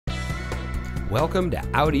Welcome to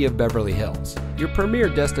Audi of Beverly Hills, your premier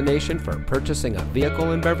destination for purchasing a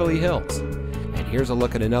vehicle in Beverly Hills. And here's a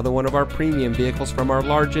look at another one of our premium vehicles from our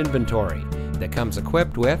large inventory that comes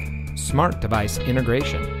equipped with smart device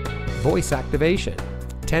integration, voice activation,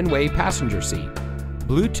 10-way passenger seat,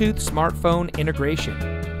 Bluetooth smartphone integration,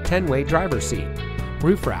 10-way driver's seat,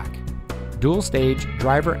 roof rack, dual-stage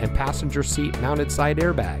driver and passenger seat mounted side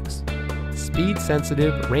airbags,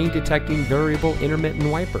 speed-sensitive, rain-detecting variable intermittent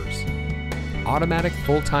wipers, automatic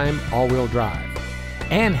full-time all-wheel drive,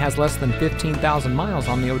 and has less than 15,000 miles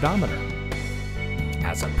on the odometer.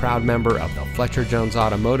 As a proud member of the Fletcher Jones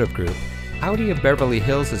Automotive Group, Audi of Beverly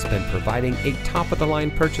Hills has been providing a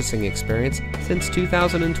top-of-the-line purchasing experience since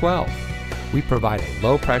 2012. We provide a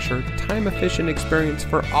low-pressure, time-efficient experience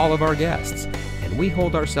for all of our guests, and we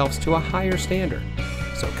hold ourselves to a higher standard.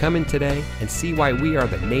 So come in today and see why we are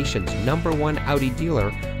the nation's #1 Audi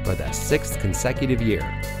dealer for the 6th consecutive year.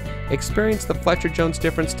 Experience the Fletcher Jones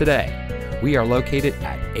difference today. We are located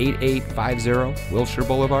at 8850 Wilshire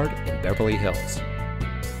Boulevard in Beverly Hills.